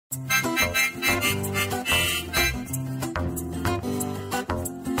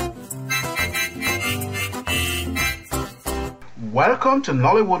Welcome to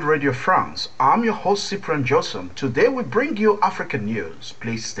Nollywood Radio France. I'm your host Cyprian Joseph. Today we bring you African news.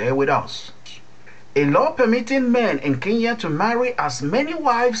 Please stay with us. A law permitting men in Kenya to marry as many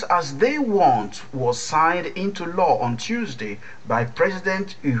wives as they want was signed into law on Tuesday by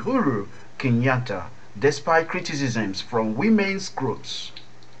President Uhuru Kenyatta, despite criticisms from women's groups.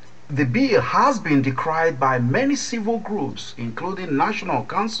 The bill has been decried by many civil groups, including National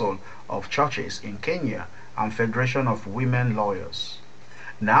Council of Churches in Kenya and Federation of Women Lawyers.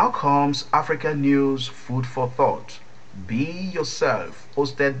 Now comes African News Food for Thought. Be Yourself,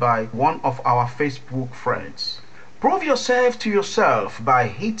 hosted by one of our Facebook friends. Prove yourself to yourself by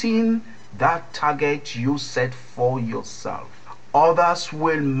hitting that target you set for yourself. Others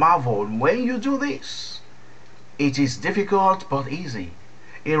will marvel when you do this. It is difficult but easy.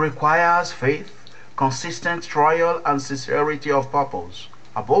 It requires faith, consistent trial, and sincerity of purpose.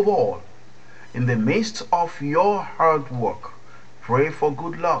 Above all, in the midst of your hard work, pray for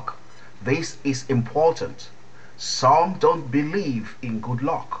good luck. This is important. Some don't believe in good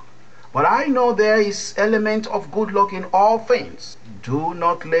luck, but I know there is element of good luck in all things. Do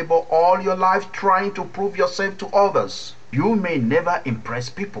not labor all your life trying to prove yourself to others. You may never impress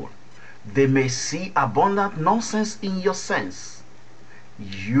people. They may see abundant nonsense in your sense.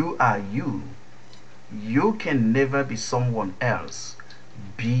 You are you. You can never be someone else.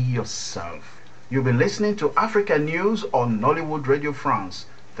 Be yourself. You've been listening to Africa News on Nollywood Radio France.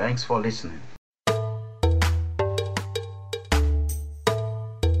 Thanks for listening.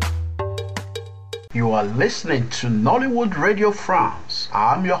 You are listening to Nollywood Radio France.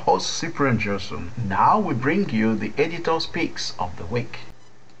 I'm your host Cyprian Joseph. Now we bring you the editor's picks of the week.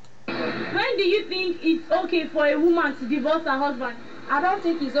 When do you think it's okay for a woman to divorce her husband? I don't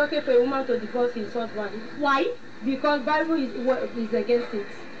think it's okay for a woman to divorce his husband. Why? Because Bible is against it.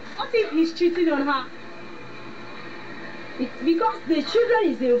 What if he's cheating on her? It's because the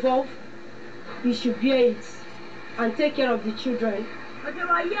children is involved. You should bear it and take care of the children. But they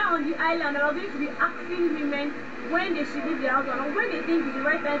were here on the island and are going to be asking women when they should leave their husband or when they think it's the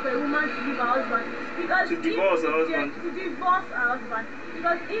right time for a woman to leave her husband. Because to divorce her husband. To divorce her husband.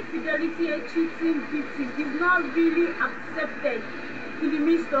 Because infidelity and cheating, beating is not really accepted in the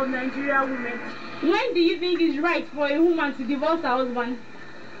midst of Nigerian women. When do you think it's right for a woman to divorce her husband?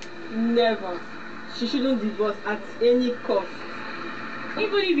 Never. She shouldn't divorce at any cost.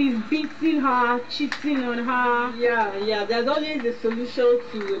 Even if he's beating her, cheating on her. Yeah. There's always a solution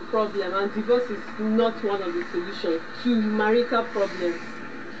to a problem, and divorce is not one of the solutions to marital problems.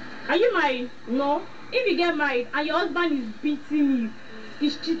 Are you married? No. If you get married and your husband is beating you,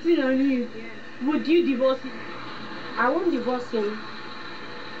 he's cheating on you, would you divorce him? I won't divorce him.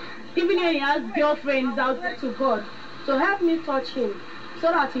 Even when he has girlfriends out to God to help me touch him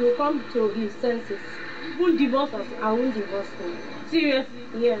so that he will come to his senses. You won't divorce him? I won't divorce him. Seriously?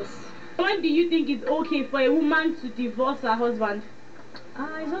 Yes. When do you think it's okay for a woman to divorce her husband?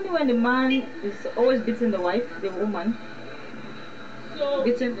 It's only when the man is always beating the wife, the woman. So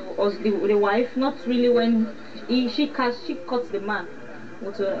beating the wife, not really when she cuts the man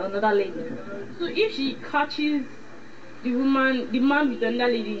with another lady. So if she catches the man with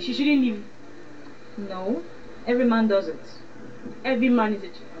another lady, she shouldn't leave? No. Every man does it. Every man is a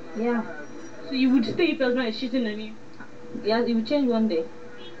cheater? Yeah. So you would stay if your husband is cheating on you? Yeah, it will change one day.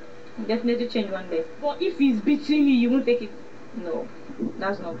 Definitely change one day. But if he's beating you, you won't take it? No,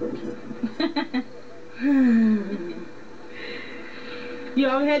 that's not good. You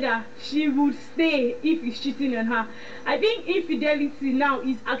have heard her. She would stay if he's cheating on her. I think infidelity now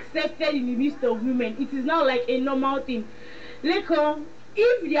is accepted in the midst of women. It is now like a normal thing. Like,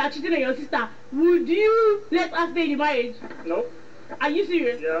 if they are cheating on your sister, would you let her stay in the marriage? No. Are you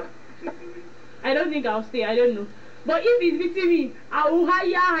serious? Yeah. I don't think I'll stay. I don't know. But if he's beating me, I will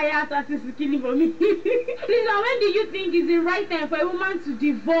hire assassins to kill him for me. Please, now, when do you think is the right time for a woman to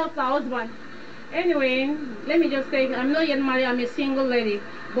divorce her husband? Anyway, let me just say, I'm not yet married, I'm a single lady.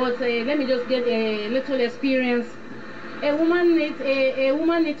 But let me just get a little experience. A woman needs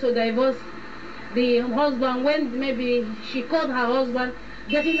to divorce the husband when maybe she caught her husband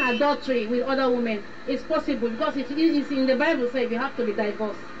getting adultery with other women. It's possible because it is in the Bible says you have to be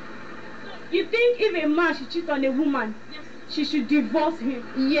divorced. You think if a man should cheat on a woman, she should divorce him?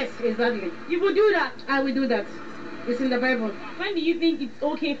 Yes, exactly. You will do that? I will do that. It's in the Bible. When do you think it's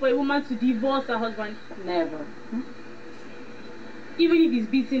okay for a woman to divorce her husband? Never. Even if he's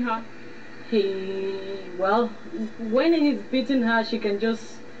beating her? Well, when he's beating her, she can just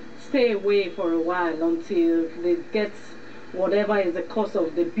stay away for a while until they get whatever is the cause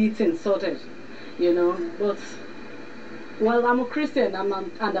of the beating sorted, you know. But Well, I'm a Christian, and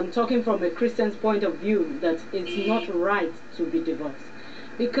I'm talking from a Christian's point of view that it's not right to be divorced.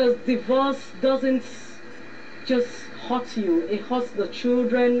 Because divorce doesn't just hurt you, it hurts the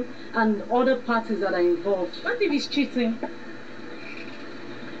children and other parties that are involved. What if he's cheating?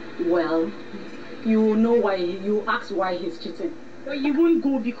 Well, you know why, you ask why he's cheating. But you won't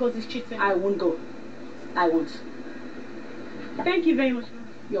go because he's cheating. I won't go. I won't. Thank you very much.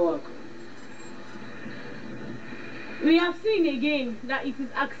 You're welcome. We have seen again that it is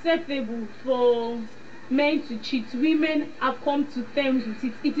acceptable for men to cheat. Women have come to terms with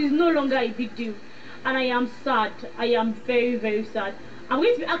it. It is no longer a big deal. And I am sad. I am very, very sad. I'm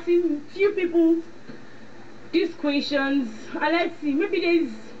going to be asking few people these questions. And let's see, maybe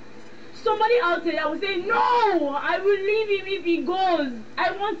there's somebody out there that will say, no, I will leave him if he goes.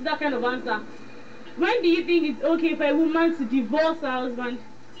 I want that kind of answer. When do you think it's okay for a woman to divorce her husband?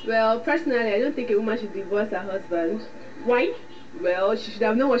 Well, personally, I don't think a woman should divorce her husband. Why? Well, she should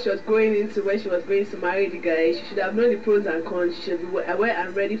have known what she was going into when she was going to marry the guy. She should have known the pros and cons. She should be aware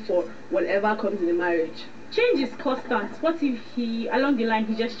and ready for whatever comes in the marriage. Change is constant. What if he, along the line,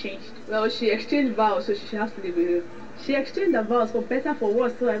 he just changed? Well, she exchanged vows, so she should have to live with him. She exchanged the vows for better, for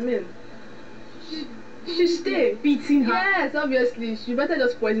worse, so I mean, she stay. Beating her. Yes, obviously. She better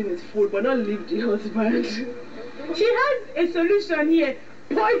just poison his food, but not leave the husband. She has a solution here.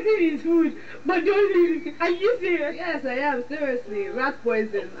 Poison his food, but don't leave it. Are you serious? Yes, I am. Seriously. Rat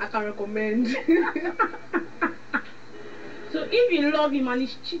poison, I can recommend. So if you love him and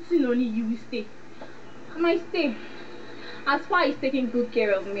he's cheating on you, you will stay. I might stay. As far as he's taking good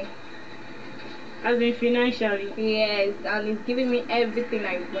care of me. As in financially. Yes, and he's giving me everything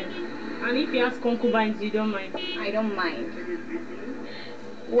I want. And if he has concubines, you don't mind? I don't mind.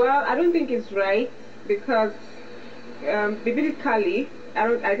 Well, I don't think it's right because biblically,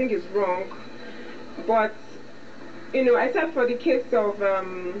 I think it's wrong. But you know, except for the case of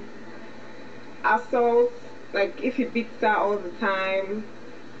assault, like if he beats her all the time,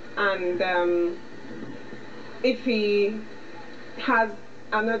 and if he has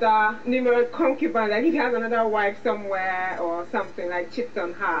another numerous concubine, like if he has another wife somewhere or something, like cheats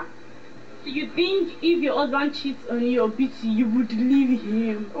on her. So you think if your husband cheats on you or beats you, you would leave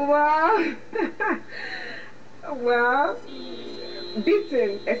him? Well, well,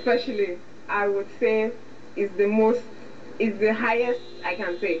 beating especially, I would say, is the highest I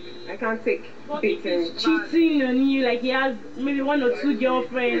can take. I can't take but beating. If he's cheating on you, like he has maybe 1 or 2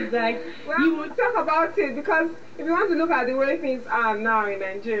 girlfriends, like well, you we'll would talk about it, because if you want to look at the way things are now in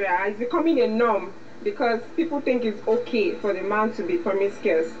Nigeria, it's becoming a norm because people think it's okay for the man to be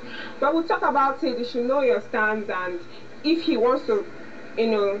promiscuous. But we'll talk about it. You should know your stance, and if he wants to, you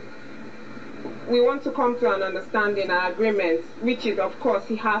know, we want to come to an understanding, an agreement, which is of course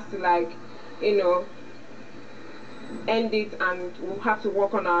he has to, like, you know, end it, and we'll have to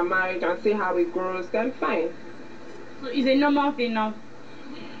work on our marriage and see how it grows, then fine. So it's a normal thing now.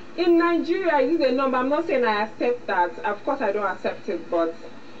 In Nigeria, it is a norm. I'm not saying I accept that. Of course I don't accept it, but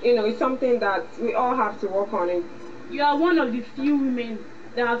you know, it's something that we all have to work on it. You are one of the few women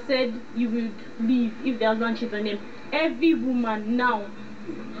that have said you would leave if their husband cheats on them. Every woman now.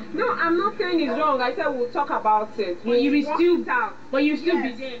 No, I'm not saying it's wrong. I said we'll talk about it. But you will still, out. but you still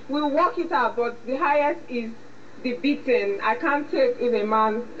Yes, be there. we'll work it out, but the highest is the beating. I can't take if a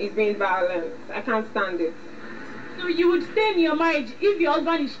man is being violent. I can't stand it. So you would stay in your marriage if your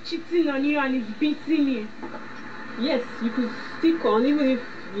husband is cheating on you and is beating you? Yes, you could stick on, even if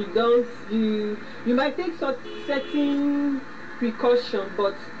you don't, you might take certain precaution,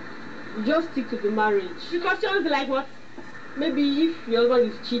 but just stick to the marriage. Precautions like what? Maybe if your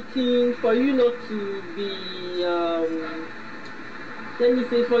husband is cheating, for you not to be let me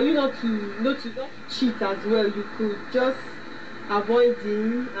say, for you not to cheat as well, you could just avoid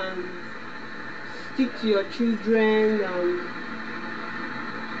him and stick to your children,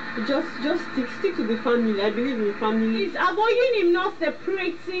 just stick to the family. I believe in family. Is avoiding him not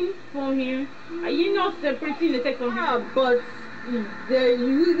separating from him? Are you not separating the sex from him? Yeah, but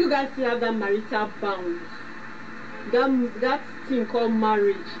you guys still have that marital bond. That thing called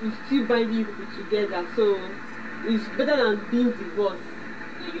marriage is still binding you people together, so it's better than being divorced.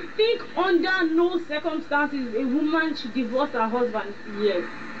 So you think under no circumstances a woman should divorce her husband? Yes.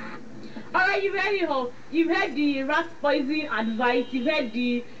 Alright, you've heard it all. You've heard the rat poison advice, you've heard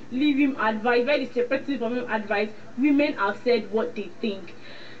the leave him advice, you've heard the separating from him advice. Women have said what they think.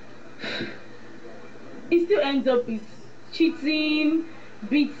 It still ends up with cheating,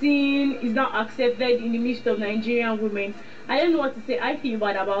 beating is not accepted in the midst of Nigerian women. I don't know what to say. I feel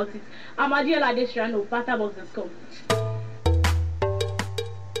bad about it. I'm Adiola Deshrano, Patabox.com.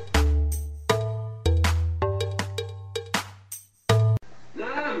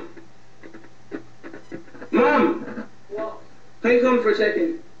 Can you come for a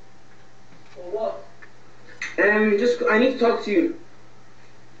second? For what? I need to talk to you.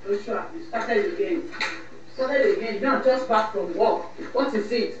 Joshua, you started again. You know, just back from work. What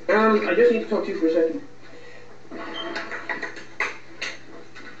is it? I just need to talk to you for a second.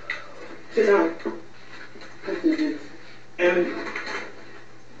 Sit down. What is it?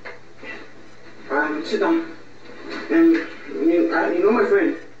 Sit down. You know my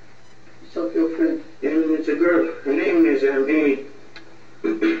friend. What's up, your friend? It's a girl. Her name is Amy.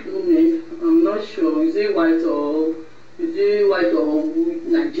 Amy? I'm not sure. Is it white or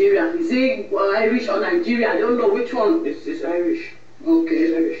Nigeria? Is it Irish or Nigeria? I don't know which one. It's Irish. Okay.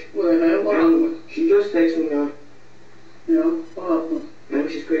 It's Irish. Well, what happened? She just texted me now. Yeah, what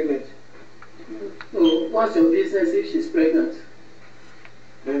happened? She's pregnant. Oh, what's your business if she's pregnant?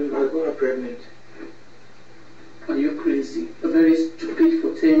 I got her pregnant. Are you crazy? You're very stupid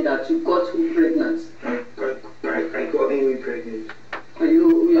for saying that. You got who pregnant? I got Amy pregnant.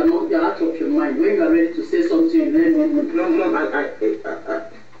 You're out of your mind. When you are ready to say something, let me know. No, I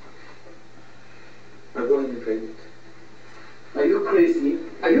got Amy pregnant. Are you crazy?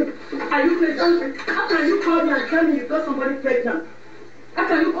 Are you crazy? How can you call me and tell me you got somebody pregnant? How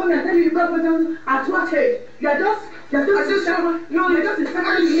can you call me and tell me you got pregnant at what age? You're just in second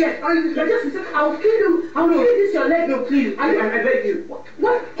year. I'll kill you. I'll kill this your leg. No, please. I beg you.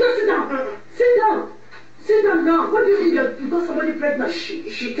 What? Just sit down. Sit down. Sit down now. What do you mean you got somebody pregnant? She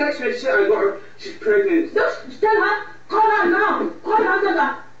texted me, she said I got her. She's pregnant. Just tell her. Call her now. Call her and tell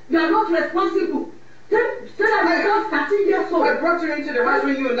her you are not responsible. Tell her you're just 13 years old. I brought her into the house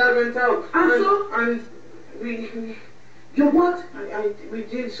when you and Dad went out. And we You what? we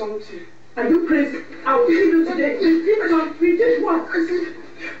did something. Are you crazy? I'll kill you today. We did what?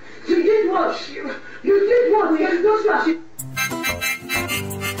 You did what? You did what? Joshua?